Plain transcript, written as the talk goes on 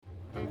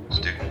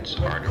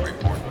students are to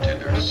report to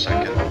their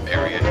second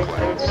period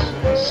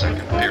class.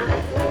 Second period.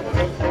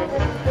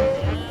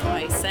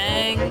 I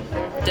sang,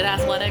 did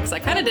athletics. I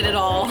kind of did it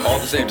all. All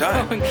at the same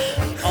time.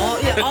 all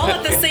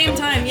at the same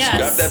time, yes.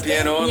 Got that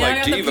piano on like I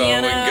got TiVo the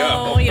piano,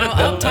 and go.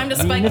 up time to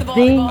spike the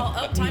volleyball,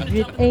 up time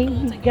to jump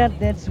in the pool. Got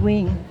that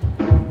swing.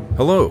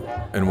 Hello,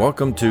 and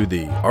welcome to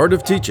The Art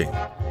of Teaching.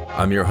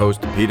 I'm your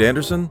host, Pete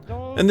Anderson,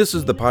 and this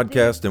is the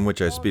podcast in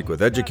which I speak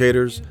with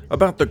educators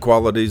about the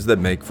qualities that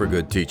make for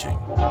good teaching.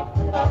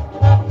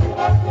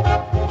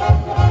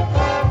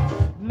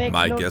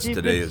 My guest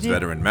today is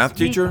veteran math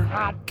teacher,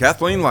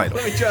 Kathleen Lytle.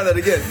 Let me try that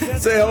again.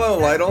 Say hello,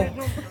 Lytle.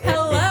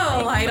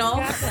 Hello,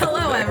 Lytle.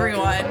 Hello,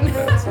 everyone.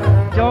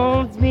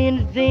 Don't mean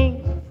a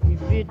thing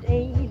if it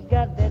ain't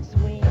got that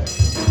swing.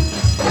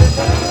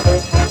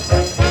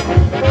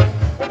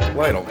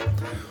 Lytle,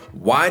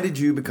 why did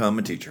you become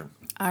a teacher?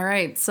 All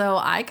right, so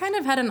I kind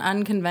of had an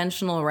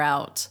unconventional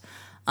route.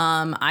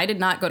 I did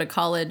not go to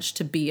college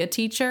to be a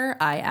teacher.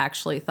 I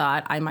actually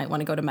thought I might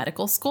want to go to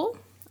medical school.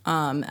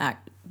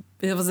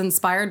 It was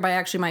inspired by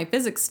actually my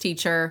physics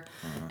teacher,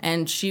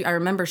 and I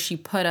remember she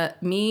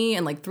put me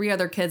and like 3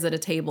 other kids at a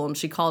table, and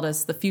she called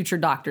us the future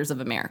doctors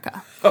of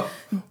America.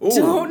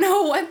 Don't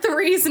know what the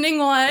reasoning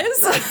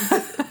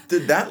was.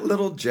 Did that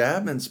little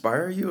jab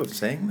inspire you of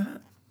saying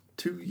that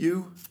to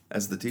you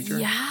as the teacher?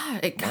 Yeah,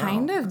 it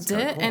kind of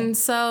did. Cool. And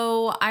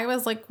so I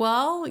was like,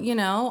 well,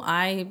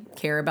 I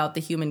care about the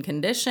human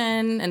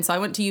condition. And so I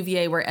went to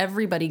UVA, where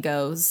everybody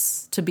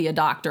goes to be a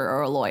doctor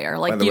or a lawyer.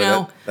 Like, By the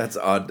way, that's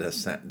odd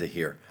to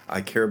hear. I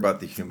care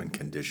about the human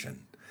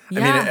condition. Yeah.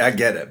 I mean, I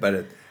get it,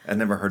 but I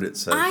never heard it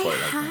said quite like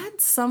that. I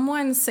had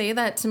someone say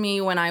that to me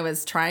when I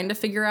was trying to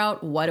figure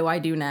out what do I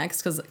do next,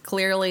 because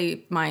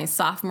clearly my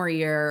sophomore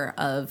year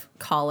of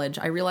college,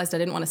 I realized I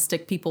didn't want to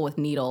stick people with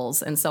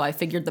needles, and so I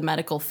figured the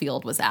medical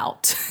field was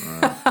out.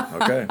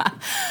 Okay.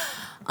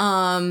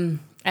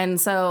 And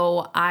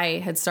so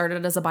I had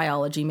started as a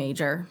biology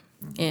major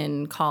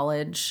in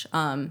college.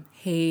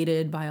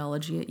 Hated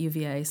biology at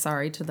UVA.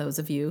 Sorry to those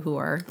of you who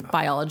are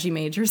biology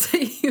majors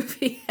at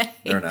UVA.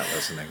 They're not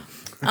listening.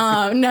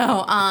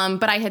 No,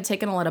 but I had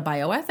taken a lot of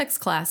bioethics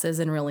classes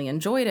and really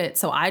enjoyed it.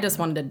 So I just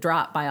wanted to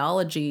drop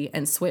biology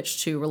and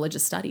switch to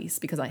religious studies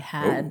because I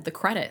had the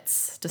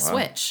credits to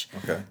switch.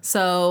 Okay.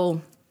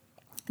 So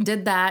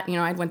did that.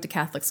 I went to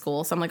Catholic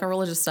school. So I'm like,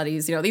 religious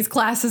studies, these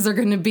classes are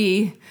going to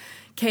be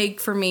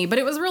cake for me. But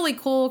it was really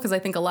cool because I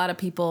think a lot of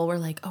people were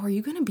like, oh, are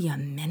you going to be a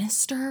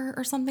minister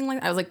or something like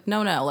that? I was like,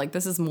 no, like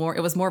it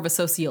was more of a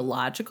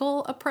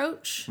sociological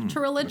approach to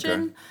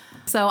religion. Okay.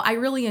 So I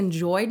really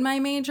enjoyed my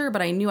major,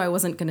 but I knew I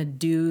wasn't going to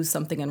do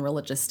something in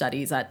religious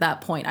studies. At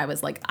that point, I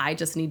was like, I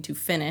just need to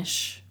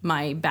finish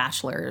my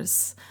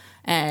bachelor's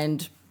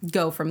and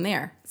go from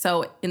there.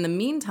 So in the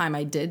meantime,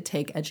 I did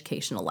take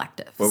education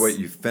electives. Wait,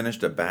 you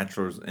finished a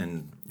bachelor's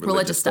in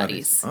religious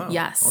studies? Oh,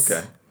 yes.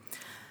 Okay.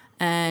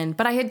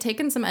 But I had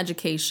taken some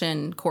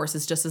education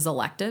courses just as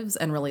electives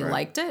and really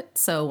liked it.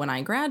 So when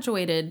I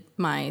graduated,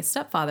 my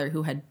stepfather,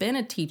 who had been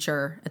a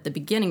teacher at the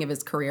beginning of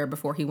his career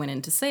before he went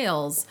into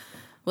sales,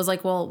 was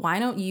like, well, why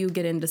don't you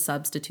get into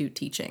substitute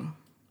teaching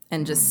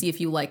and just see if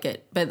you like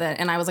it?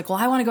 And I was like, well,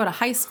 I want to go to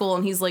high school.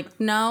 And he's like,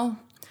 no,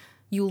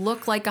 you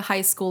look like a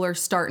high schooler,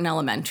 start in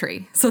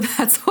elementary. So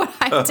that's what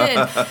I did.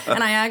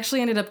 And I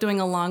actually ended up doing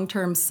a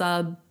long-term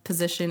sub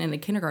position in a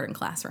kindergarten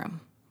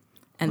classroom.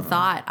 And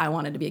thought I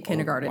wanted to be a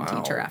kindergarten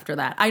teacher after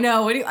that. I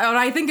know. When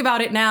I think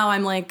about it now,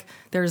 I'm like,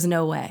 there's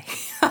no way.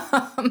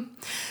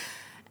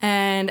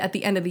 And at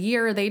the end of the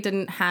year, they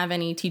didn't have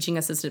any teaching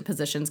assistant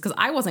positions because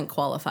I wasn't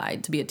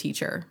qualified to be a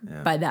teacher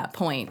by that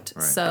point.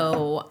 Right.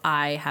 So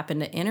I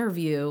happened to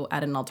interview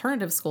at an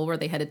alternative school where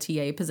they had a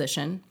TA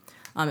position.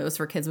 It was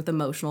for kids with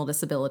emotional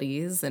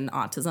disabilities and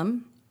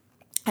autism.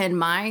 And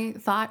my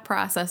thought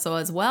process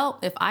was, well,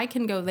 if I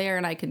can go there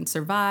and I can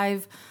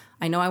survive,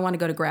 I know I want to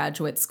go to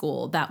graduate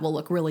school. That will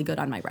look really good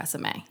on my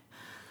resume.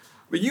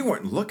 But you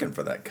weren't looking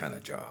for that kind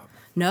of job.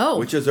 No.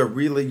 Which is a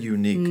really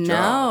unique job.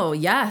 No,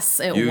 yes,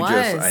 it was.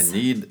 I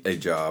need a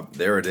job.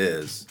 There it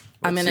is.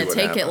 I'm going to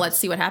take it. Let's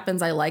see what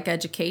happens. I like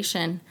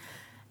education.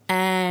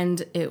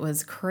 And it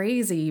was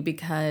crazy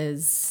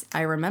because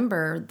I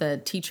remember the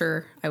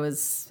teacher, I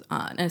was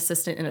an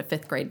assistant in a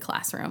 5th grade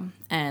classroom,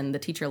 and the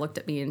teacher looked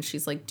at me and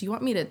she's like, do you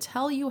want me to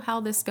tell you how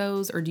this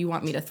goes, or do you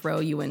want me to throw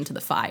you into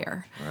the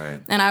fire? Right.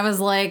 And I was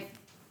like,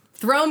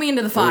 throw me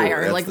into the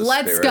fire. Ooh, like,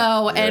 let's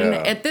go. Yeah. And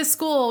at this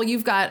school,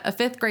 you've got a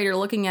 5th grader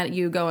looking at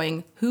you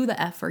going, who the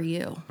F are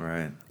you?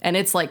 Right. And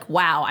it's like,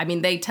 wow. I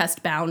mean, they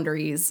test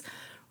boundaries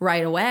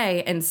right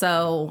away. And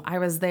so I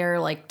was there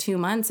like 2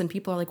 months, and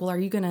people are like, well, are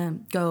you going to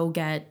go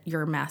get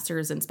your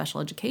master's in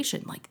special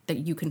education? Like, that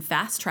you can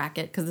fast track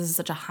it because this is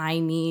such a high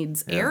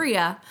needs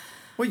area.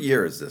 What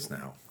year is this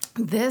now?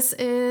 This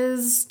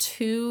is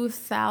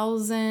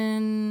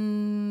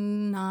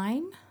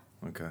 2009.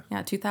 Okay.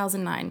 Yeah,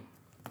 2009.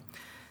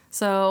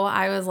 So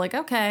I was like,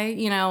 okay,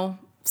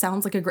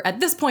 sounds like at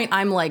this point,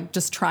 I'm like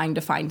just trying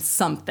to find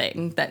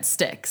something that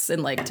sticks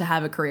and like to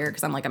have a career,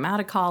 because I'm out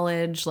of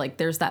college. Like,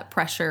 there's that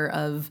pressure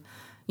of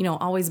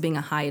always being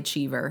a high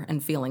achiever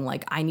and feeling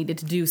like I needed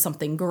to do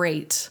something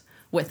great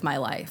with my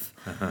life.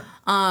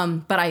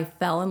 But I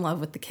fell in love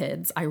with the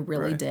kids. I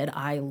really did.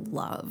 I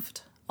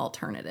loved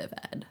alternative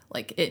ed.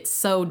 Like, it's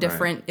so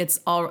different. Right.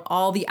 It's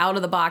all the out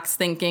of the box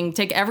thinking.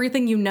 Take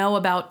everything you know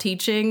about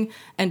teaching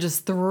and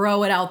just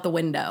throw it out the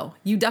window.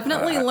 You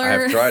definitely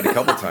learn. I've tried a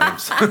couple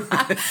times.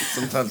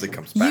 Sometimes it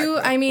comes back.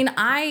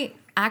 I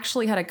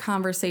actually had a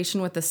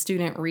conversation with a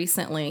student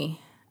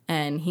recently,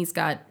 and he's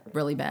got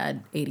really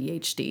bad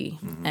ADHD,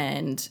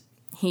 and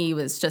he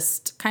was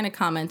just kind of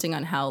commenting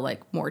on how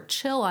like more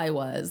chill I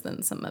was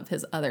than some of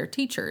his other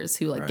teachers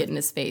who like get in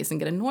his face and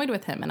get annoyed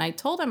with him. And I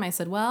told him, I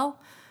said, well,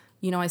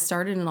 I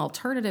started in an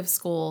alternative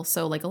school,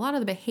 so like a lot of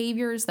the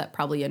behaviors that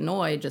probably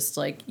annoy just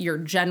like your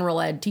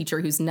general ed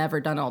teacher who's never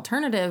done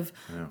alternative,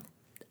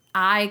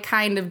 I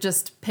kind of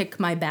just pick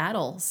my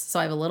battles. So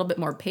I have a little bit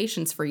more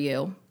patience for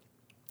you.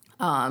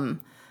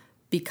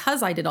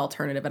 Because I did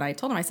alternative, and I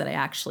told him, I said, I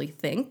actually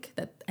think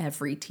that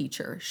every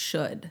teacher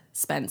should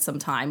spend some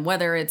time,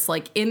 whether it's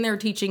like in their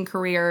teaching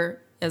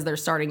career as they're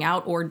starting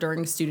out or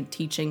during student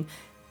teaching,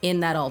 in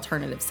that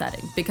alternative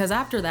setting. Because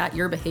after that,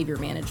 your behavior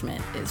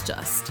management is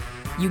just,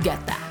 you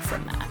get that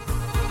from that.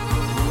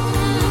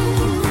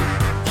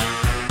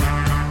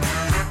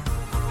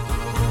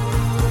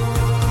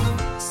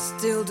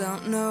 Still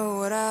don't know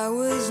what I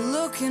was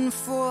looking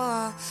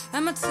for,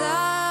 and my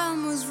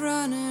time was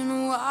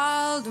running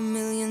wild, a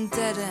million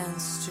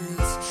dead-end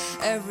streets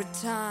every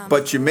time.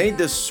 But you made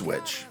this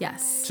switch.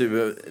 Yes.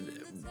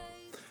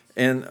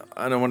 And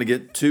I don't want to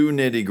get too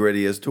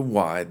nitty-gritty as to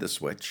why the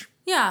switch.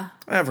 Yeah.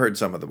 I've heard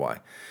some of the why.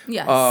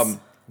 Yes.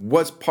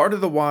 Was part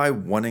of the why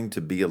wanting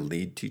to be a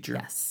lead teacher?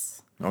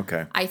 Yes.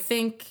 Okay. I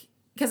think,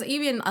 because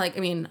even,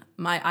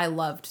 I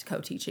loved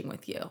co-teaching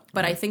with you.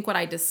 But I think what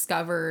I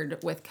discovered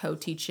with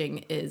co-teaching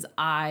is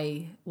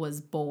I was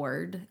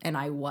bored and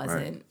I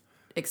wasn't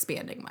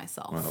expanding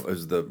myself. Well, it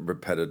was the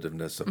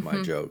repetitiveness of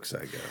my jokes,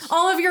 I guess.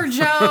 All of your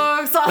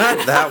jokes.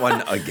 Not that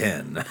one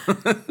again.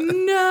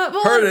 No.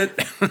 Well, heard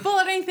it. Well,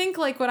 and I think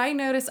what I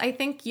noticed, I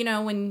think,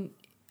 when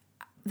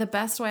the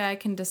best way I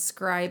can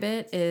describe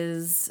it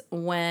is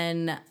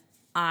when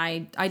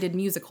I did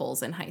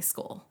musicals in high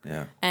school.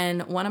 Yeah.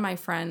 And one of my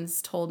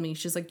friends told me,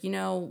 she's like,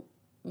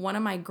 one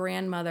of my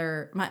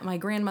grandmother,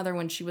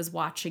 when she was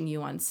watching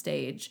you on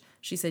stage,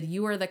 she said,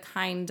 you are the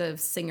kind of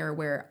singer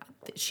where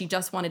she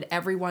just wanted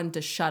everyone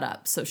to shut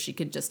up so she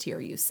could just hear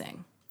you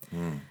sing.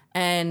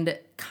 And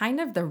kind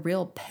of the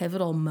real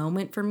pivotal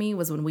moment for me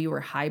was when we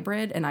were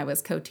hybrid and I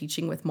was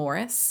co-teaching with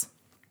Morris.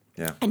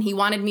 Yeah. And he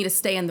wanted me to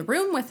stay in the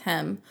room with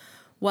him.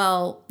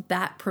 Well,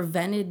 that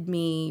prevented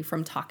me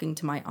from talking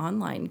to my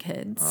online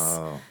kids.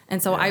 Oh,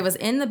 and so I was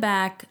in the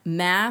back,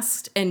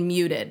 masked and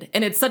muted.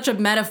 And it's such a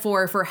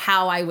metaphor for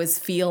how I was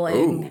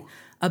feeling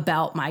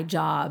about my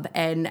job.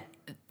 And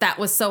that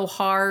was so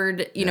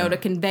hard, to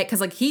convey.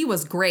 Because, he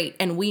was great.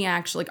 And we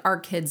actually, our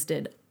kids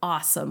did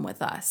awesome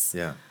with us.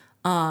 Yeah.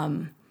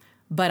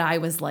 But I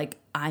was like,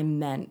 I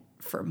meant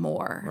for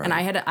more. Right. And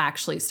I had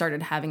actually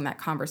started having that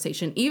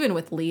conversation. Even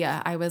with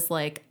Leah, I was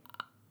like,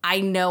 I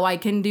know I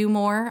can do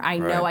more. I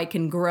know I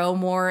can grow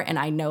more. And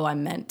I know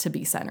I'm meant to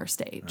be center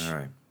stage. All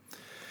right.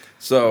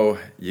 So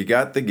you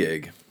got the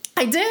gig.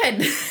 I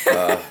did.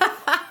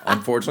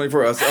 Unfortunately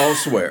for us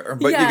elsewhere.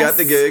 But you got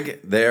the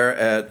gig there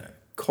at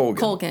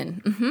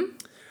Colgan.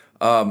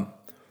 Mm-hmm.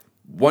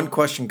 One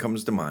question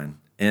comes to mind.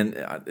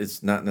 And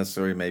it's not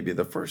necessarily maybe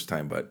the first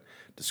time, but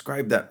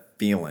describe that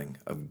feeling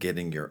of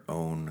getting your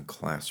own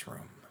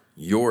classroom.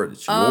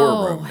 It's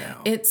your room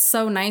now. It's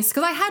so nice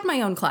because I had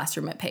my own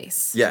classroom at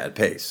Pace. Yeah, at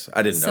Pace.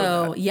 I didn't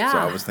know that. Yeah. So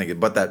I was thinking,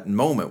 but that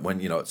moment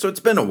when, so it's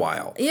been a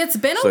while. It's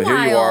been a while. So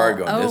here you are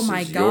going, this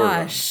is your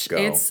room.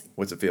 Go.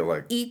 What's it feel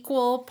like?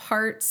 Equal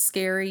parts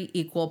scary,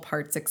 equal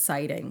parts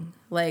exciting.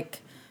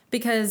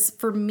 Because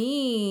for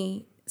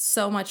me,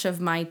 so much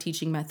of my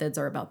teaching methods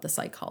are about the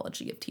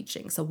psychology of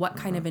teaching. So what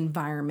kind of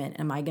environment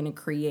am I going to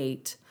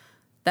create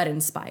that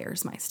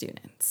inspires my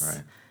students?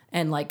 Right.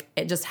 And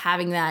just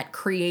having that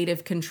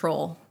creative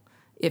control,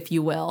 if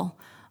you will.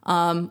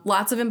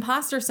 Lots of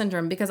imposter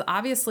syndrome because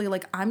obviously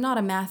I'm not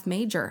a math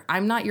major.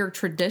 I'm not your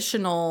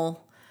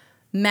traditional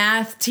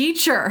math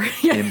teacher.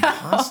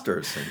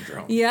 Imposter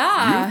syndrome.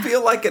 Yeah. You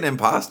feel like an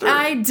imposter?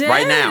 I did.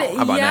 Right now.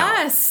 How about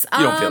now?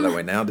 You don't feel that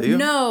way now, do you?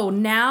 No.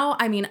 Now,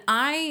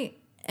 I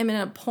am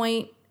at a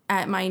point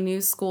at my new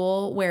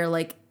school where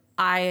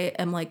I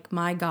am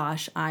my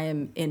gosh, I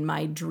am in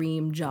my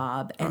dream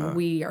job and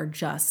we are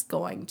just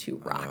going to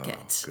rock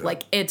it.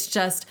 Good. It's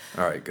just.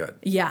 All right, good.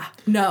 Yeah.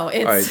 No,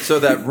 it's. All right, so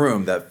that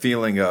room, that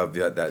feeling of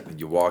that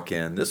you walk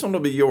in, this one will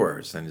be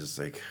yours. And it's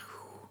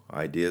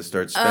ideas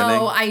start spinning.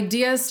 Oh,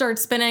 ideas start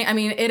spinning.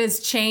 It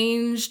has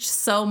changed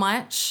so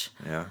much.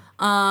 Yeah.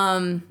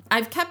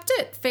 I've kept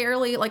it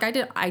fairly,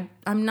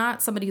 I'm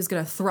not somebody who's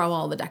going to throw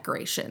all the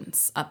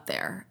decorations up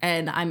there.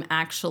 And I'm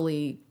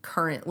actually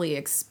currently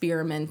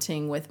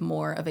experimenting with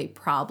more of a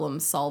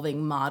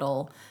problem-solving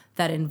model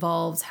that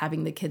involves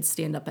having the kids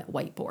stand up at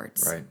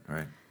whiteboards.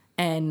 Right.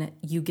 And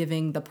you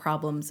giving the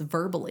problems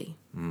verbally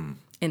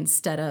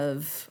instead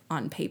of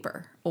on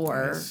paper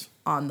or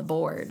on the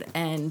board.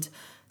 And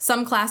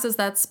some classes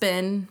that's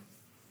been,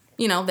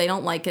 they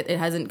don't like it. It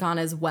hasn't gone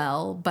as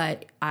well.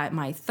 But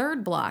my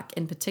third block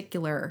in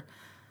particular,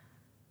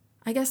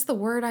 I guess the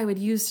word I would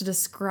use to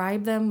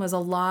describe them was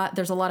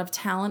there's a lot of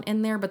talent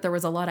in there, but there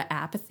was a lot of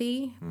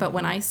apathy. Mm-hmm. But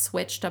when I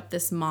switched up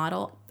the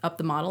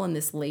model in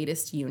this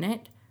latest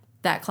unit,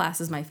 that class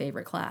is my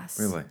favorite class.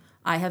 Really?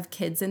 I have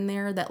kids in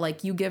there that,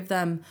 like, you give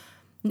them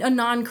a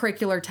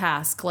non-curricular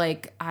task.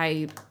 Like,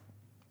 I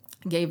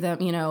gave them,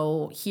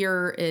 with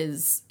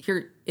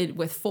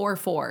 4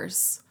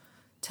 4s,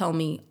 tell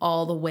me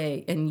all the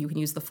way, and you can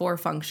use the 4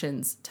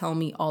 functions, tell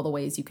me all the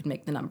ways you can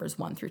make the numbers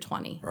 1 through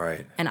 20.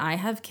 Right. And I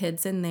have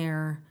kids in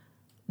there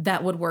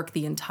that would work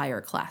the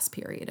entire class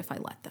period if I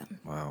let them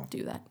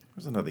do that.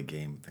 There's another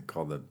game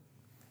called the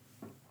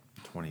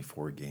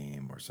 24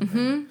 game or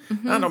something.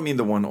 I don't mean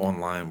the one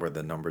online where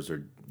the numbers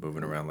are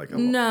moving around like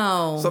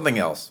something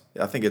else.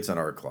 I think it's in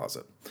our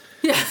closet.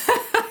 Yeah.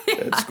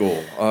 At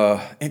school.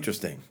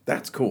 Interesting.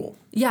 That's cool.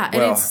 Yeah,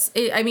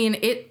 and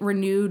it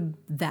renewed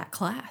that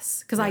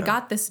class because I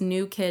got this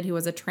new kid who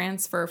was a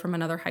transfer from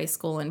another high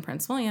school in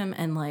Prince William,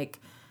 and like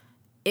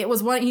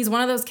he's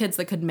one of those kids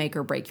that could make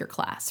or break your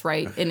class,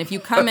 right? And if you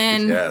come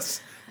in,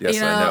 yes,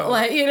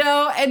 I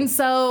know. And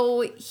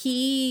so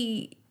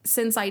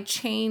since I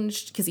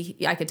changed, because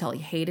I could tell he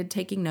hated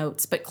taking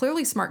notes, but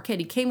clearly smart kid.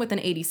 He came with an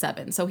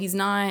 87, so he's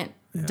not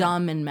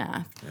dumb in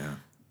math. Yeah.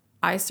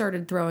 I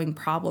started throwing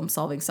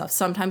problem-solving stuff.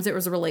 Sometimes it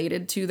was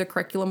related to the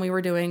curriculum we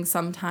were doing.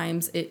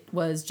 Sometimes it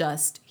was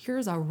just,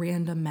 here's a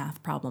random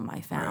math problem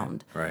I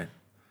found. Right.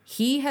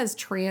 He has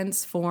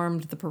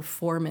transformed the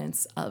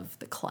performance of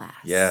the class.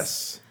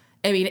 Yes.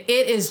 I mean,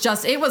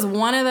 it was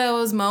one of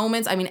those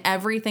moments. I mean,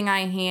 everything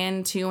I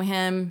hand to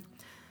him,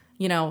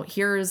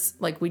 here's,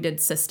 like, we did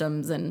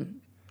systems, and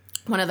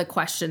one of the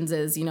questions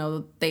is,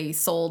 they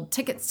sold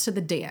tickets to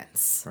the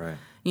dance. Right.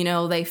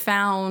 They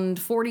found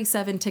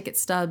 47 ticket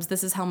stubs.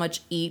 This is how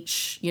much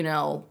each,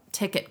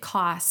 ticket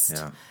cost.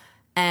 Yeah.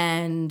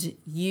 And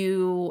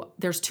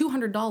there's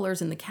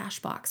 $200 in the cash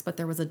box, but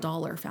there was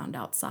 $1 found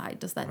outside.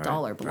 Does that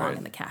dollar belong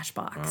in the cash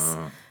box?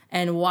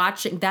 And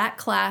watching that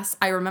class,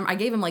 I remember I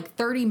gave him like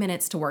 30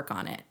 minutes to work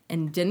on it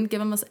and didn't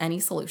give him any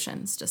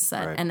solutions. Just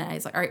said, and I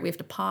was like, all right, we have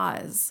to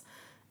pause.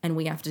 And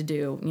we have to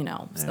do,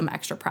 some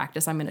extra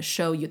practice. I'm going to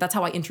show you. That's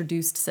how I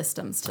introduced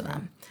systems to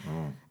them.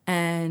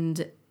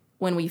 And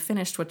when we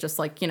finished with just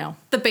like,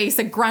 the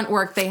basic grunt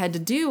work they had to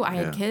do, I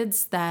had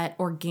kids that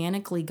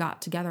organically got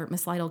together.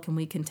 Miss Lytle, can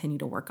we continue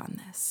to work on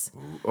this?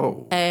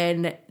 Oh.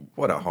 And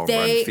what a home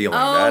run feeling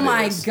that is. Oh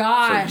my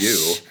gosh. For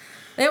you.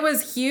 It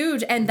was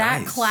huge. And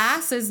that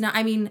class is now,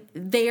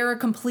 they are a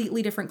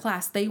completely different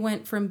class. They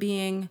went from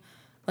being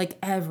like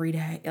every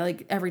day,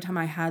 like every time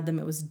I had them,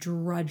 it was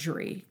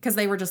drudgery because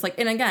they were just like,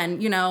 and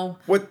again,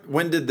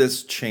 when did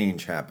this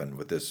change happen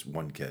with this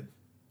one kid?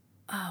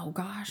 Oh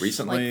gosh.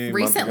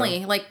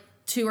 Recently, like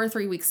 2 or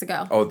 3 weeks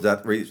ago. Oh,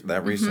 that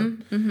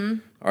recent? Mm-hmm.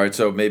 All right,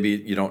 so maybe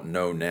you don't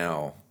know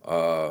now.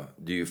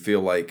 Do you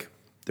feel like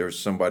there's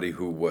somebody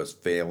who was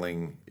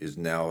failing is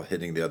now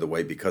hitting the other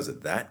way because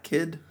of that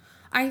kid?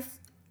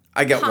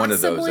 I got one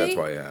of those, that's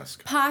why I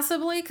ask.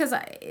 Possibly, because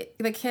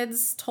the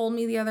kids told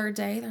me the other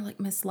day, they're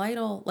like, Miss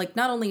Lytle, like,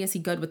 not only is he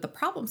good with the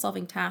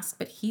problem-solving task,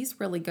 but he's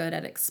really good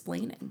at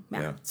explaining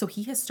math. Yeah. So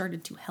he has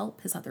started to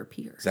help his other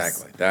peers.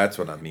 Exactly. That's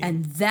what I mean.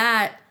 And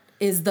that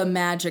is the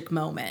magic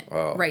moment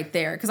right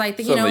there. Because I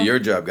think, suddenly your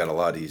job got a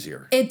lot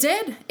easier. It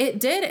did.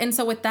 And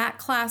so with that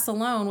class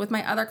alone, with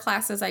my other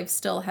classes, I've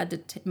still had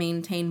to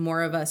maintain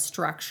more of a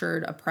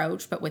structured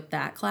approach. But with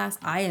that class,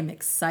 I am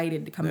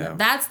excited to come in.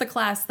 That's the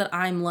class that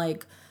I'm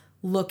like,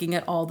 looking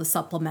at all the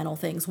supplemental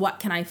things. What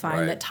can I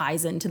find that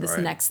ties into this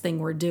next thing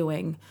we're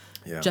doing?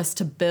 Yeah. Just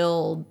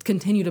to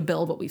continue to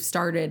build what we've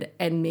started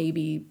and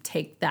maybe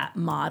take that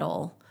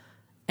model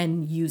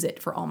and use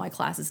it for all my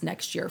classes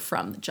next year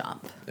from the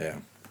jump. Yeah.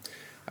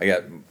 I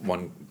got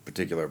one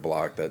particular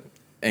block that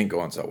ain't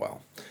going so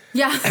well.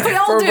 Yeah, we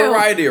all do. For a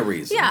variety of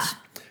reasons.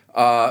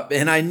 Yeah.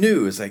 And I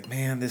knew, it's like,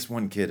 man, this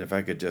one kid, if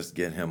I could just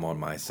get him on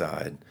my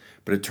side.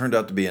 But it turned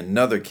out to be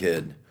another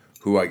kid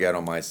who I got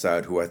on my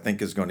side, who I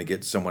think is going to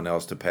get someone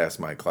else to pass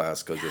my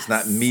class, because it's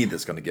not me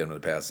that's going to get him to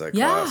pass that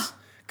class,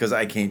 because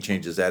I can't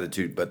change his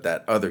attitude, but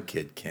that other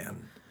kid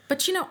can.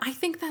 But, I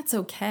think that's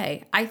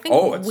okay. I think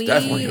it's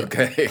definitely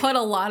okay. Put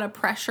a lot of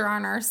pressure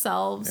on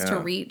ourselves to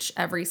reach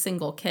every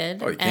single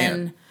kid. Oh, you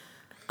can't.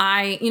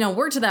 And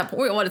we're to that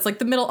point, it's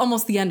like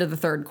almost the end of the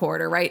third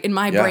quarter, right? In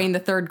my brain, the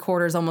third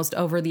quarter is almost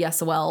over, the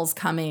SOL's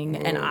coming,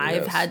 and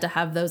I've had to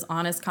have those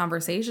honest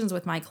conversations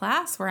with my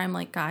class where I'm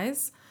like,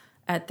 guys,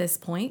 at this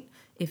point,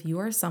 if you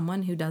are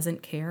someone who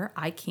doesn't care,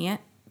 I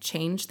can't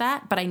change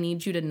that, but I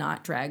need you to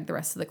not drag the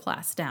rest of the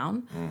class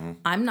down. Mm-hmm.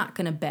 I'm not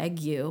going to beg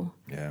you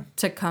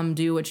to come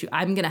do what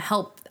I'm going to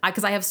help,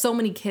 because I have so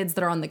many kids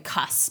that are on the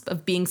cusp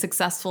of being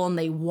successful and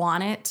they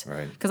want it.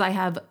 Because I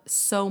have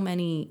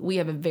we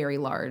have a very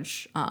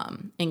large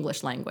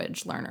English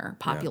language learner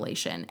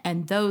population,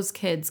 and those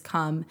kids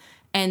come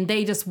and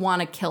they just want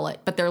to kill it,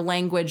 but their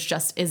language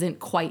just isn't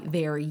quite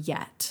there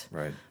yet.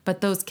 Right.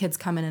 But those kids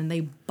come in and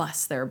they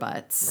bust their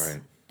butts.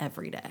 Right.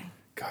 every day.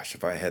 Gosh,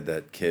 if I had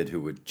that kid who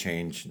would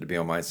change to be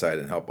on my side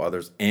and help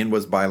others and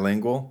was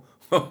bilingual,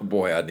 oh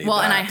boy, I'd need that.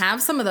 Well, and I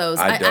have some of those.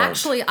 I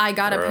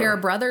got a pair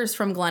of brothers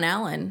from Glen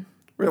Allen.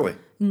 Really?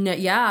 No,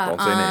 yeah. Don't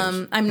say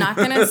names. I'm not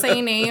going to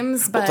say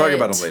names, but... We'll talk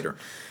about them later.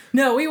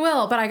 No, we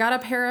will. But I got a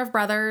pair of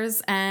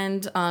brothers,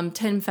 and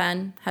Tim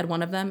Fenn had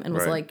one of them and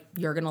was like,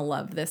 you're going to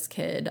love this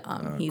kid.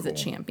 He's a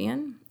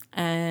champion.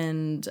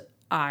 And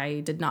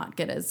I did not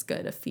get as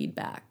good a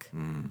feedback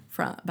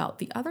about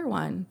the other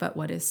one. But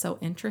what is so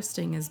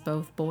interesting is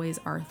both boys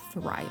are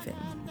thriving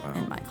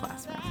in my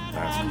classroom.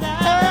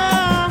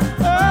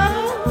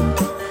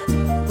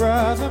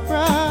 Brother,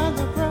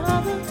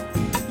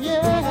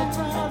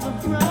 yeah,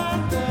 brother.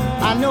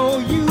 I know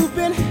you've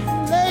been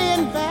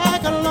laying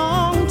back a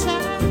long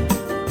time.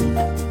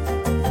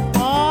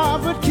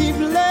 Oh, but keep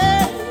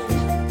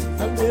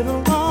laying a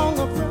little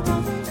longer,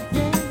 brother.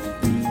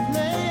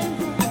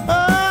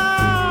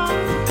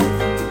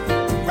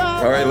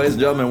 All right, ladies and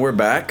gentlemen, we're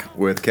back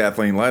with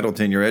Kathleen Lytle,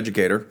 10-year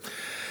educator.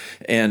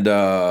 And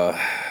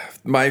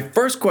my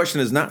first question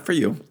is not for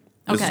you.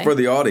 This is for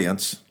the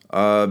audience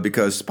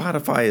because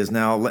Spotify is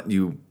now letting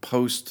you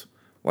post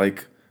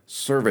like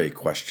survey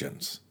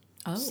questions.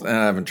 Oh. And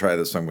I haven't tried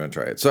this, so I'm going to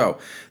try it. So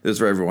this is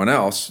for everyone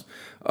else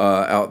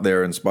out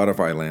there in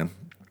Spotify land.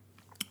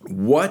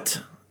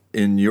 What,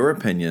 in your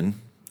opinion,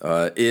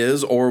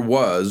 is or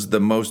was the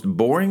most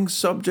boring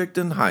subject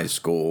in high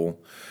school?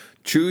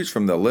 Choose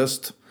from the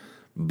list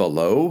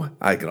below.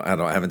 I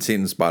haven't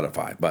seen it in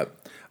Spotify, but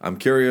I'm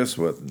curious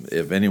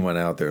if anyone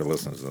out there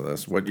listens to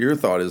this, what your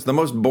thought is the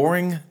most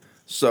boring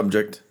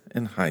subject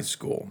in high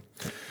school.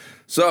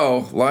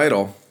 So,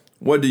 Lytle,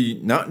 what do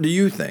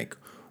you think?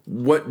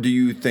 What do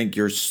you think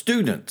your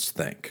students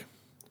think?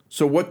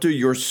 So what do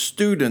your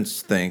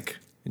students think,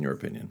 in your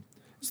opinion,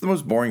 is the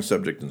most boring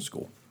subject in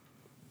school?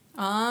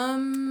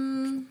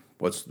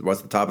 What's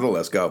the top of the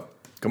list? Go.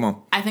 Come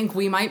on. I think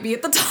we might be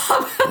at the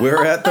top.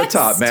 We're at the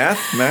top.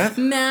 Math? Math.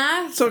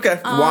 It's okay.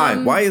 Why?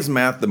 Why is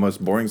math the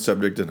most boring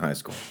subject in high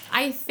school?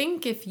 I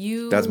think if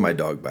you... That's my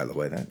dog, by the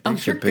way. You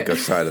should pick a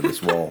side of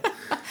this wall.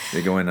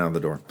 You're going out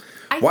the door.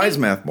 Why is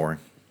math boring?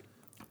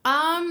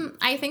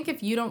 I think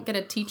if you don't get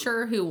a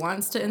teacher who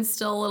wants to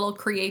instill a little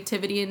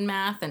creativity in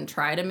math and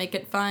try to make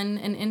it fun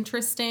and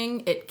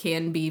interesting, it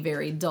can be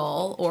very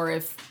dull. Or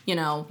if,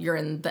 you're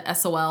in the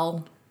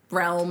SOL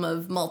realm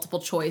of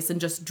multiple choice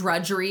and just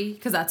drudgery,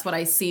 because that's what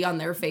I see on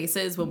their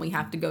faces when we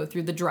have to go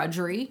through the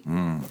drudgery.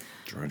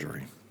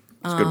 Drudgery.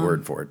 That's a good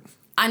word for it.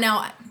 I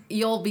know.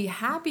 You'll be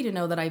happy to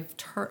know that I've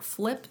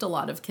flipped a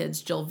lot of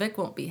kids. Jill Vick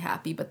won't be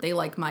happy, but they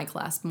like my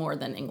class more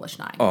than English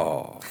 9.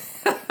 Oh,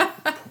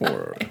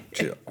 poor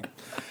Jill.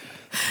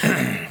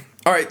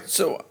 All right,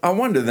 so I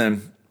wonder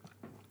then,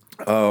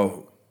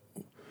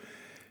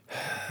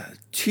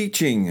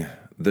 teaching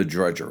the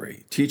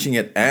drudgery, teaching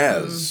it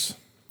as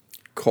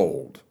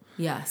cold.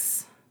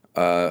 Yes.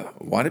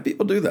 Why do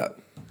people do that?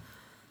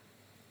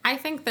 I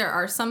think there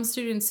are some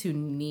students who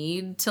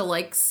need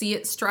to see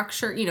it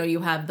structured. You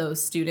have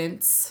those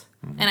students.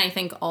 And I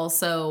think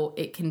also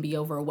it can be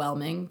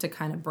overwhelming to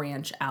kind of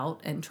branch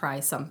out and try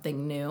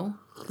something new.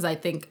 Because I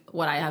think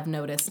what I have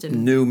noticed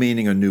in... New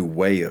meaning a new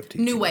way of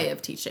teaching. New way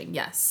of teaching,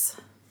 yes.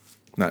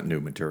 Not new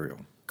material.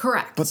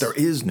 Correct. But there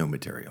is new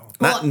material.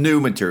 Not new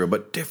material,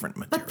 but different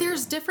material. But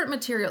there's different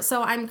material.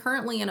 So I'm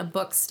currently in a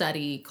book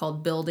study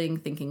called Building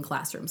Thinking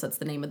Classrooms. That's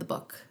the name of the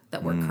book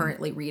that we're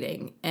currently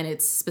reading. And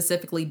it's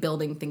specifically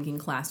building thinking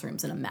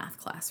classrooms in a math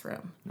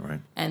classroom.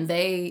 Right. And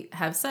they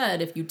have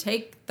said if you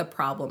take the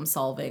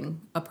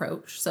problem-solving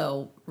approach,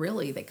 so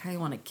really they kind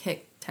of want to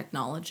kick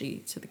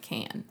technology to the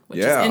can, which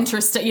is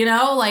interesting,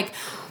 right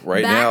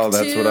now,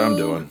 that's what I'm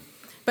doing.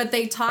 But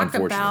they talk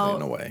about,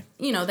 in a way.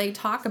 They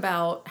talk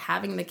about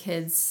having the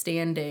kids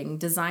standing,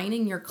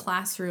 designing your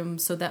classroom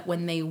so that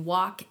when they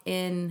walk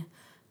in,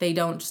 they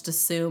don't just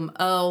assume,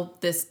 oh,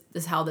 this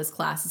is how this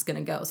class is going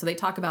to go. So they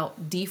talk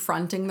about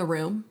defronting the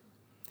room,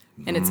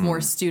 and it's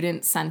more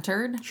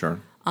student-centered. Sure.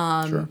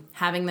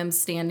 Having them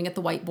standing at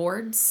the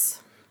whiteboards.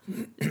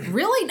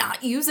 Really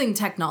not using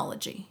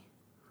technology,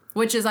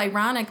 which is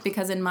ironic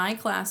because in my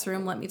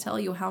classroom, let me tell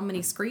you how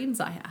many screens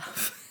I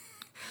have.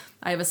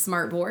 I have a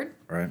smart board.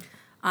 Right.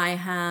 I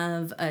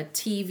have a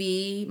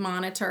TV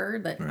monitor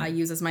that I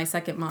use as my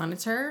second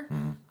monitor.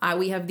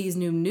 We have these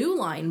new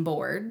line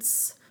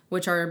boards,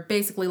 which are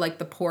basically like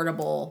the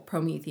portable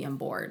Promethean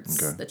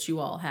boards that you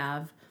all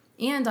have.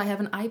 And I have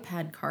an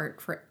iPad cart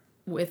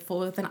with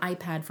an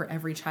iPad for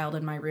every child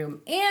in my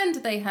room. And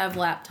they have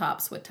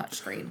laptops with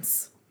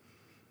touchscreens.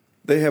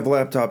 They have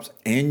laptops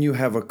and you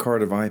have a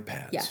cart of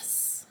iPads. Yes.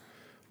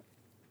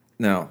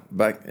 Now,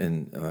 back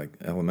in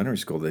elementary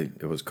school,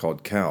 it was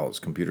called COWS,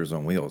 Computers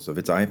on Wheels. If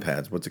it's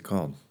iPads, what's it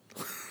called?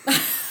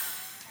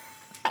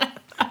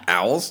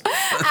 Owls? Owls,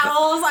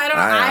 I don't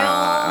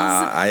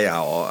know.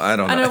 Owl. I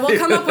don't know. I know, we'll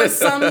come up with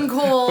some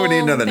cool We need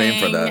another thing.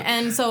 name for that.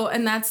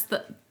 And that's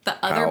the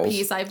other Owls.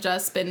 piece. I've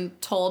just been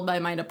told by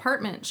my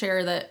department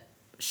chair that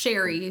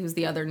Sherry, who's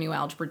the other new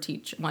algebra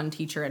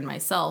teacher, and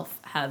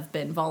myself have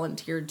been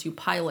volunteered to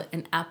pilot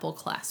an Apple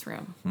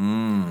classroom.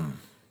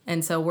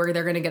 And so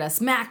they're going to get us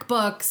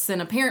MacBooks,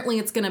 and apparently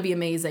it's going to be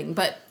amazing.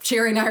 But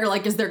Sherry and I are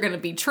like, is there going to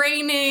be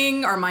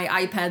training? Are my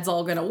iPads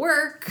all going to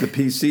work? The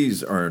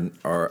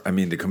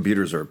PCs the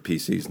computers are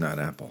PCs, not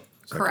Apple.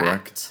 Is that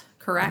correct?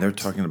 Correct. And they're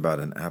talking about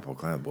an Apple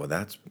class. Boy,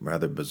 that's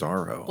rather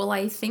bizarro. Well,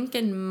 I think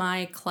in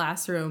my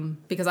classroom,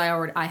 because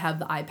I have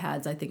the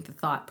iPads, I think the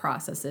thought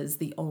process is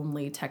the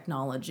only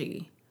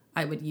technology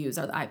I would use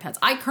are the iPads.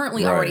 I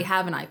currently already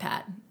have an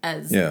iPad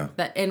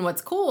that, and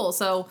what's cool.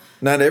 So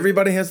not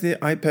everybody has the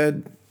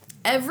iPad.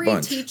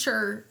 Every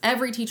teacher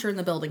in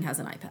the building has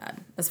an iPad.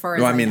 As far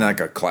as like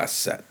a class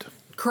set.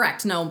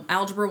 Correct. No,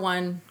 Algebra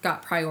 1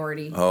 got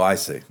priority. Oh, I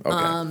see.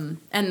 Okay.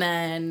 And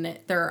then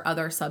there are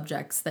other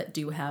subjects that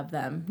do have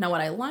them. Now, what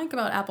I like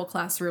about Apple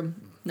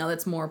Classroom, now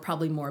that's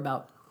probably more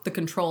about the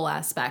control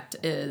aspect,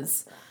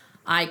 is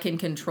I can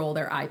control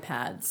their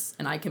iPads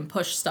and I can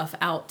push stuff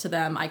out to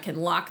them. I can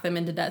lock them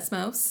into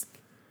Desmos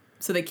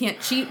so they can't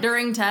cheat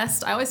during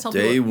test. I always tell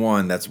people. Day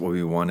one, that's what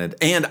we wanted.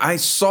 And I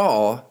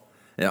saw,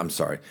 I'm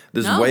sorry,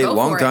 this is way a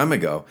long time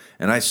ago,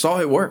 and I saw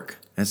it work.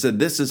 And said,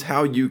 this is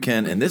how you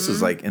can, and this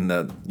is like in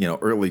the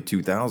early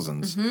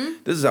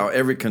 2000s. This is how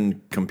every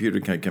computer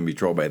can be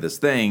controlled by this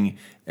thing.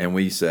 And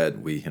we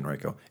said,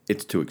 Henrico,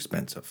 it's too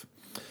expensive.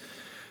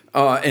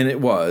 And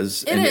it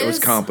was, it was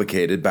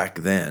complicated back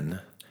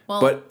then. Well,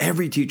 but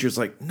every teacher's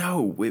like,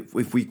 no,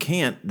 if we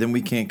can't, then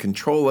we can't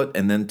control it.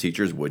 And then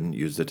teachers wouldn't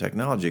use the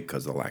technology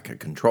because of the lack of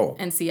control.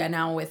 And see,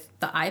 now with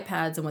the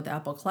iPads and with the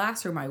Apple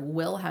Classroom, I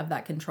will have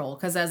that control.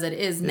 Because as it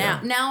is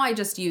now I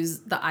just use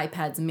the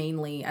iPads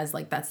mainly as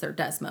that's their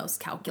Desmos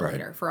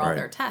calculator for all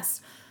their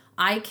tests.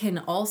 I can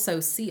also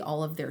see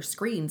all of their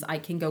screens. I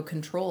can go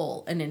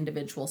control an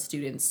individual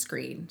student's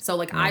screen.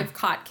 So I've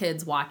caught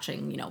kids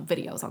watching,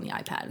 videos on the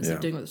iPad instead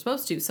of doing what they're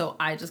supposed to. So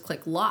I just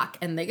click lock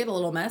and they get a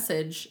little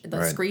message.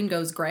 The screen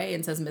goes gray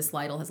and says Miss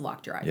Lytle has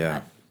locked your iPad.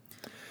 Yeah.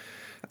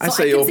 I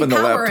say open the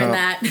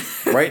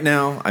laptop. Right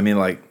now,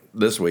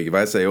 this week, if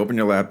I say open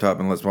your laptop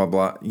and let's blah,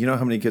 blah, you know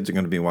how many kids are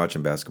going to be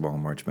watching basketball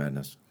in March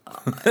Madness?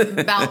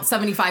 About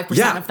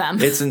 75% of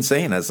them. It's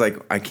insane. It's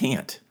I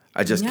can't.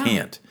 I just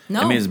can't.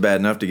 No. It's bad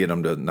enough to get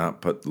them to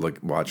not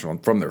watch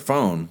from their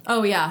phone.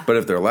 Oh, yeah. But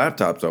if their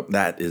laptop's open,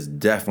 that is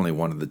definitely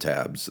one of the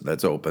tabs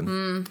that's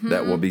open.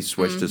 That will be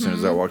switched as soon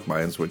as I walk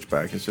by and switch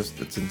back. It's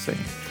insane.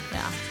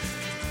 Yeah.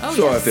 Oh,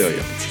 so yes. I feel you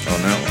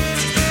on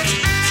that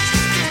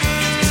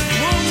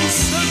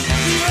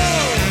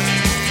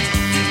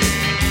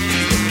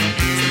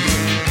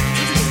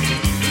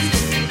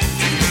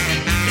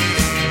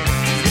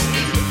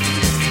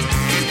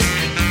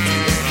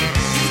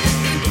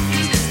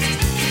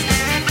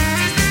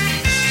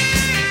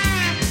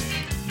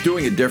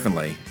Doing it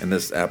differently in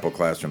this Apple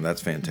Classroom,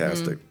 that's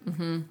fantastic.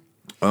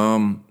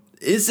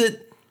 Is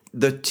it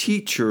the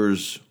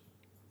teachers,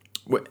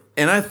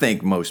 and I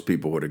think most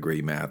people would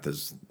agree math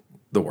is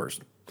the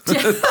worst.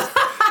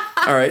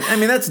 All right.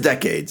 That's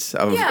decades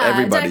of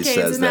everybody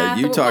says that.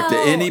 You talk to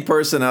any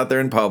person out there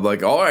in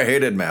public, I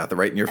hated math,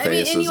 right in your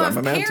face as I'm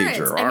a math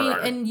teacher.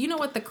 And you know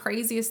what the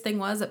craziest thing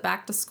was at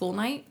back to school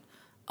night?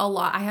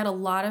 I had a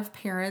lot of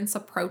parents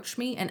approach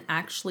me and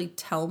actually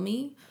tell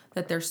me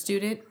that their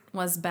student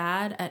was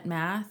bad at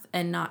math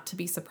and not to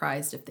be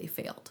surprised if they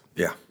failed.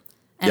 Yeah.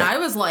 And I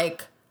was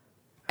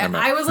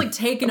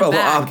taken aback. A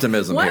little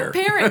optimism what here. What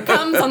parent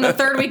comes on the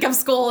third week of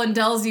school and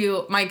tells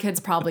you, my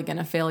kid's probably going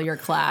to fail your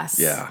class?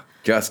 Yeah.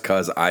 Just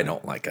because I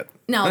don't like it.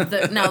 Now,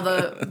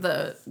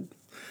 the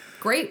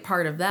great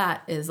part of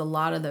that is a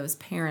lot of those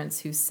parents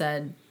who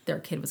said their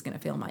kid was going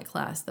to fail my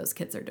class, those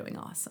kids are doing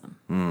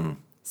awesome.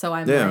 So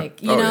I'm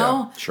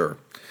Yeah, sure.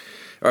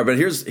 All right, but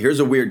here's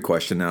a weird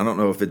question. Now, I don't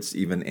know if it's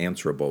even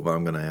answerable, but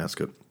I'm going to ask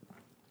it.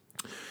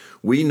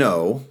 We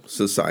know,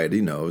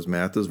 society knows,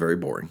 math is very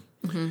boring.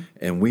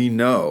 And we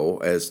know,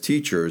 as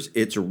teachers,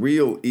 it's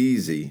real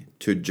easy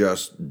to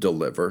just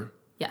deliver.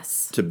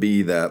 Yes. To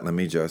be that,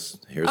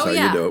 here's how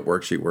you do it,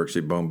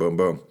 worksheet, boom, boom,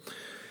 boom.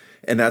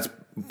 And that's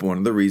one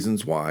of the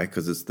reasons why,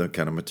 because it's the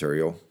kind of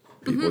material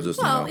people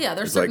just know. Yeah,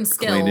 there's it's certain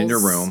skills. Cleaning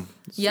your room.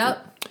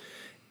 Yep.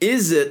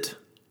 Is it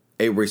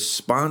a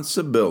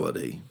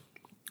responsibility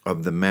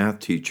of the math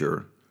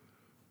teacher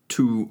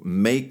to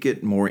make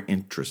it more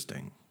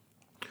interesting?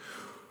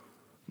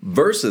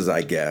 Versus,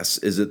 I guess,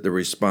 is it the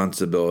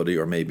responsibility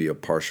or maybe a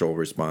partial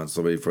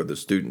responsibility for the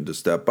student to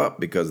step up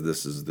because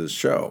this is the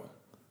show?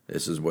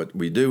 This is what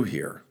we do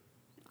here.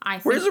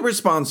 Where's the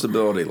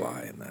responsibility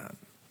lie in that?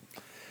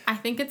 I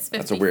think it's 50-50.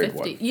 That's a weird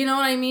one. You know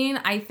what I mean?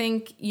 I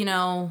think,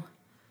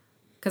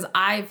 because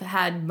I've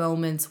had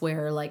moments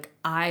where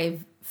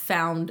I've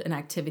found an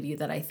activity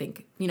that I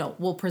think,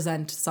 will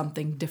present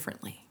something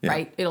differently,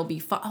 right? It'll be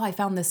fun. I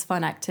found this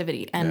fun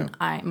activity. And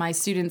my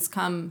students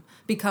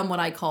become what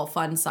I call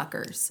fun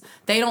suckers.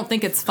 They don't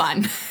think it's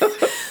fun.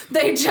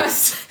 They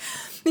just,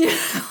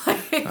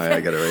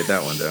 I got to write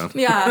that one down.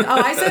 Yeah.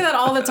 Oh, I say that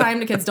all the time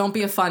to kids. Don't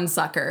be a fun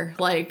sucker.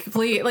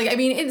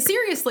 Please.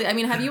 Seriously.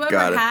 Have you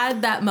ever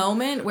had that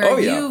moment where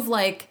you've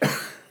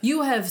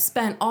you have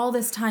spent all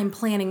this time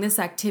planning this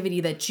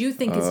activity that you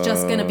think is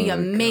just going to be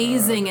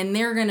amazing and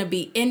they're going to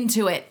be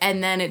into it.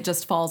 And then it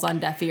just falls on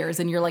deaf ears.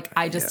 And you're like,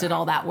 I just did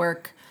all that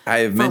work. I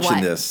have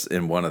mentioned this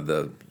in one of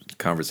the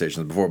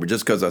conversations before, but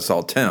just because I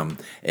saw Tim,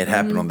 it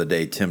happened on the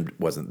day Tim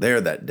wasn't there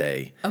that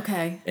day.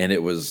 Okay. And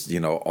it was,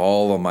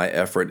 all of my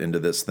effort into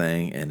this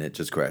thing, and it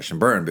just crashed and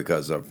burned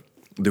because of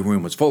the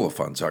room was full of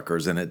fun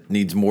suckers, and it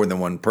needs more than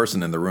one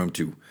person in the room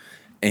to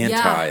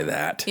anti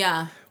that.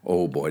 Yeah.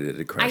 Oh boy, did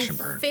it crash and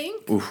burn.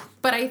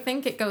 But I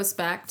think it goes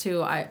back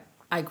to, I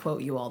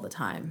quote you all the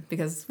time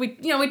because we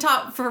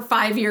taught for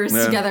 5 years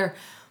together.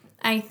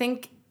 I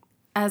think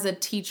as a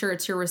teacher,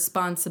 it's your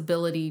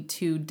responsibility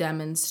to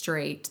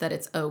demonstrate that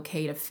it's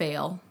okay to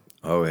fail.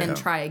 And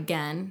try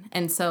again.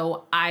 And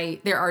so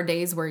there are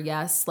days where,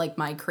 yes, like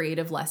my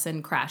creative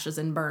lesson crashes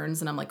and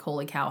burns and I'm like,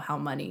 holy cow, how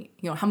many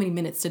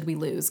minutes did we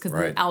lose? Because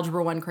the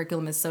Algebra 1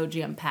 curriculum is so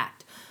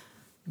jam-packed.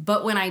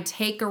 But when I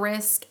take a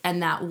risk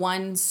and that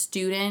one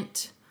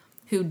student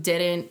who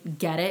didn't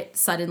get it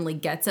suddenly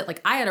gets it,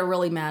 like I had a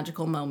really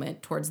magical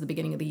moment towards the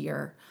beginning of the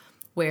year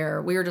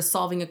where we were just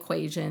solving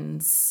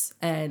equations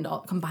and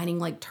combining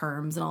like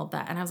terms and all of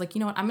that. And I was like, you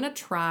know what? I'm going to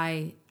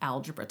try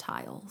algebra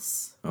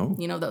tiles. Oh.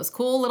 Those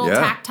cool little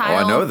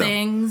tactile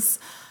things.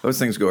 Those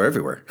things go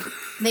everywhere.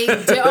 They do.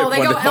 They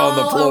go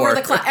all over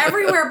the class.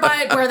 Everywhere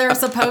but where they're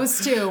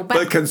supposed to.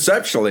 But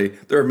conceptually,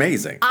 they're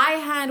amazing. I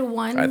had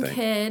one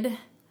kid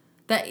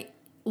that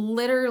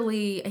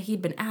literally,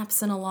 he'd been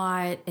absent a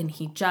lot and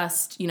he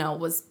just,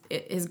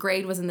 his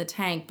grade was in the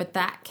tank. But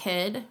that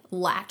kid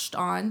latched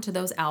on to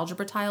those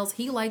algebra tiles.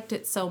 He liked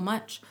it so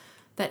much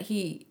that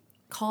he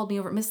called me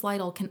over, Miss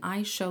Lytle, can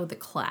I show the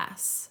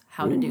class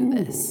how to do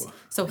this?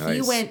 So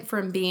he went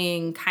from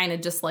being kind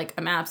of just like,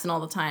 I'm absent all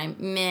the time,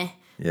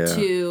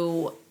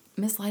 to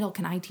Miss Lytle,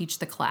 can I teach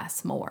the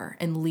class more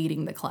and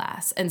leading the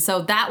class? And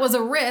so that was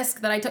a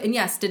risk that I took. And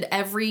yes, did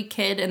every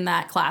kid in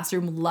that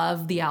classroom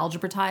love the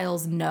algebra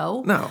tiles?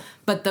 No.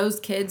 But those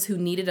kids who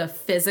needed a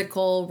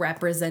physical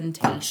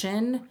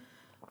representation,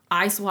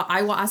 I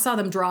saw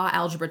them draw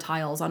algebra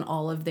tiles on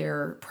all of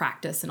their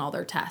practice and all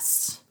their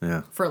tests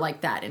for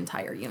like that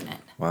entire unit.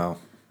 Wow.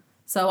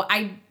 So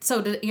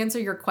to answer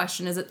your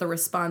question, is it the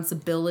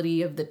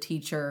responsibility of the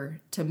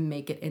teacher to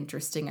make it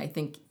interesting? I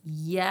think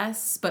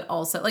yes, but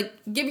also like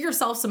give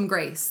yourself some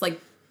grace. Like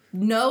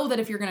know that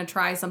if you're going to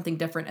try something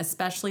different,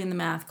 especially in the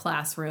math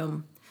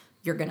classroom,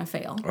 you're going to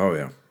fail. Oh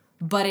yeah.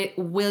 But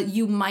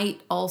you might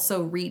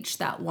also reach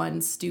that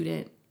one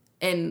student.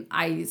 And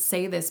I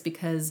say this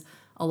because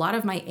a lot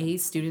of my A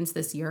students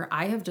this year,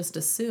 I have just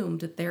assumed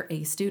that they're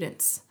A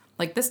students.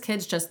 Like this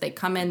kid's just, they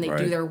come in, they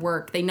do their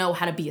work, they know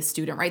how to be a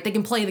student, right? They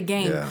can play the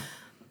game. Yeah.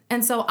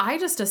 And so I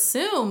just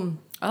assume,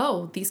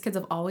 these kids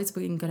have always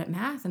been good at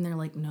math. And they're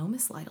like, no,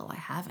 Miss Lytle, I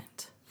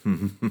haven't.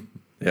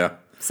 Yeah.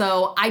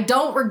 So I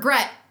don't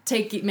regret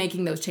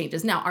making those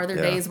changes. Now, are there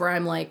days where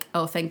I'm like,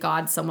 oh, thank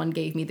God someone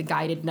gave me the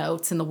guided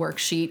notes and the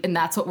worksheet and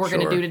that's what we're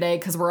going to do today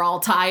because we're all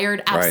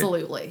tired?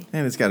 Absolutely. Right.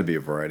 And it's got to be a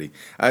variety.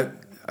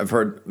 I've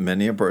heard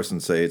many a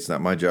person say, it's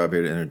not my job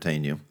here to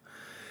entertain you.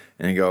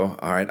 And you go,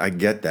 all right, I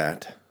get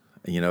that.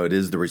 It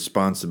is the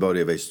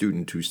responsibility of a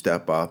student to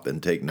step up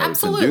and take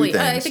notes and do things.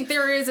 I think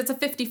it's a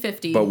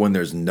 50-50. But when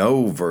there's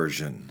no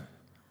version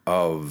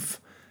of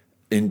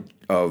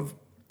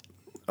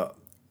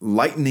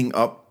lightening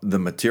up the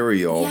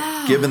material,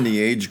 given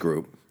the age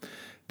group,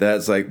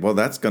 that's like, well,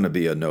 that's going to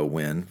be a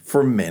no-win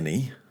for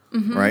many,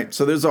 right?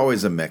 So there's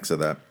always a mix of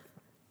that.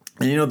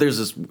 And, there's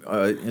this,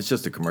 it's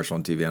just a commercial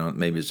on TV.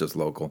 Maybe it's just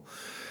local.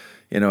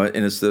 And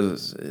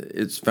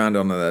it's found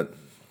on that...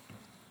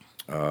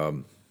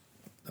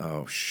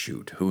 oh,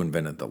 shoot. Who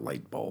invented the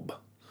light bulb?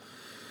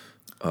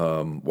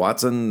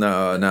 Watson?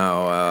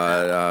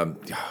 Oh,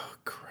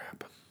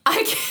 crap.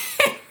 I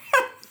can't.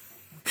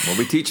 Well,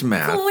 we teach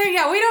math. We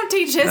don't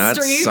teach history. Not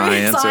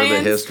science or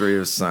the history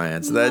of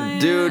science. That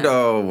dude,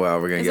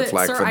 we're going to get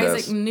flack for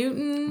this. Isaac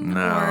Newton?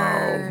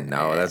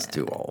 No, that's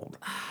too old.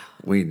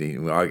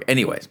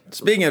 Anyways,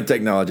 speaking of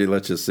technology,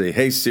 let's just see.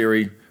 Hey,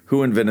 Siri,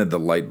 who invented the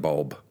light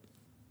bulb?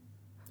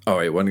 Oh,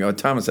 wait,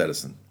 Thomas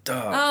Edison.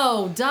 Duh.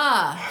 Oh, duh.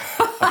 I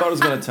thought it was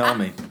going to tell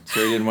me.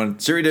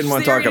 Siri didn't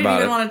want to talk about it.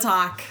 Didn't want to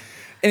talk.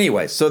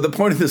 Anyway, so the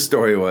point of this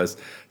story was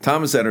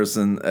Thomas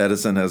Edison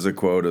has a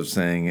quote of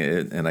saying,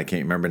 and I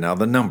can't remember now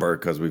the number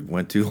because we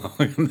went too long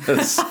on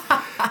this.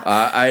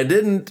 I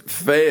didn't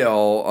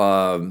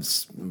fail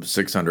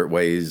 600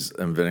 ways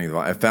inventing the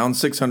light. I found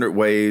 600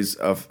 ways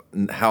of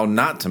how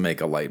not to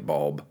make a light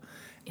bulb.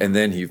 And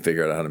then he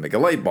figured out how to make a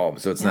light bulb.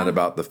 So it's not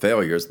about the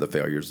failures of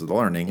the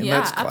learning. And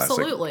that's classic.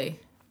 Absolutely.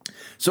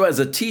 So as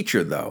a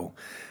teacher, though,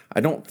 I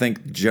don't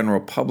think the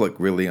general public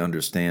really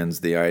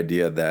understands the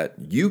idea that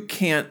you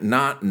can't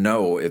not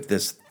know if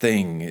this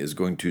thing is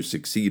going to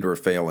succeed or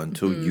fail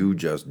until you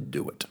just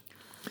do it.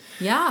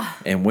 Yeah.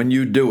 And when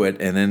you do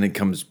it, and then it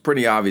comes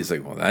pretty obvious,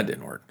 like, well, that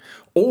didn't work.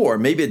 Or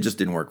maybe it just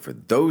didn't work for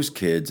those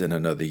kids, and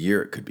another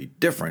year it could be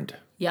different.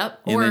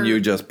 Yep. And then you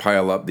just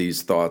pile up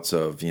these thoughts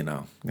of, I'm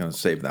going to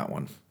save that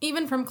one.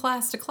 Even from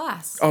class to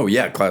class. Oh,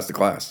 yeah, class to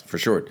class, for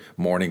sure.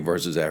 Morning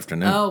versus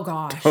afternoon. Oh,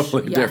 gosh.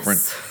 Totally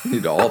different. You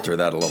need to alter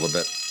that a little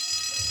bit.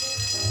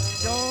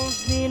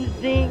 Don't mean a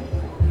thing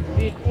if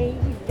it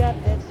ain't got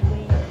that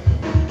swing.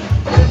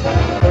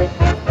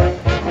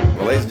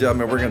 Well, ladies and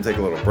gentlemen, we're going to take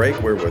a little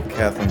break. We're with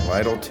Kathleen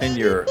Lytle,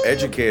 10-year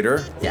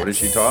educator. Yes. What does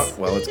she taught?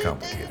 Well, it's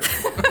complicated.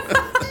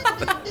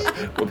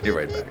 We'll be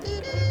right back.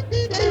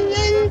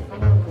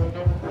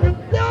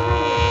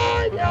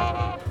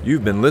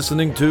 You've been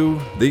listening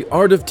to The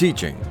Art of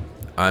Teaching.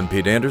 I'm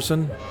Pete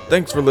Anderson.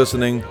 Thanks for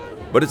listening,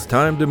 but it's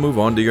time to move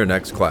on to your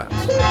next class.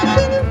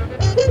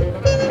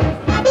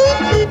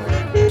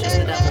 Just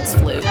the devil's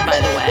flute, by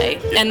the way,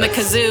 and the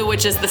kazoo,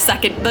 which is the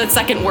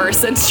second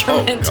worst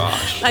instrument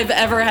I've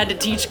ever had to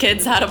teach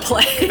kids how to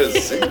play.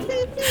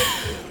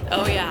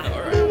 Oh yeah.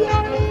 All right.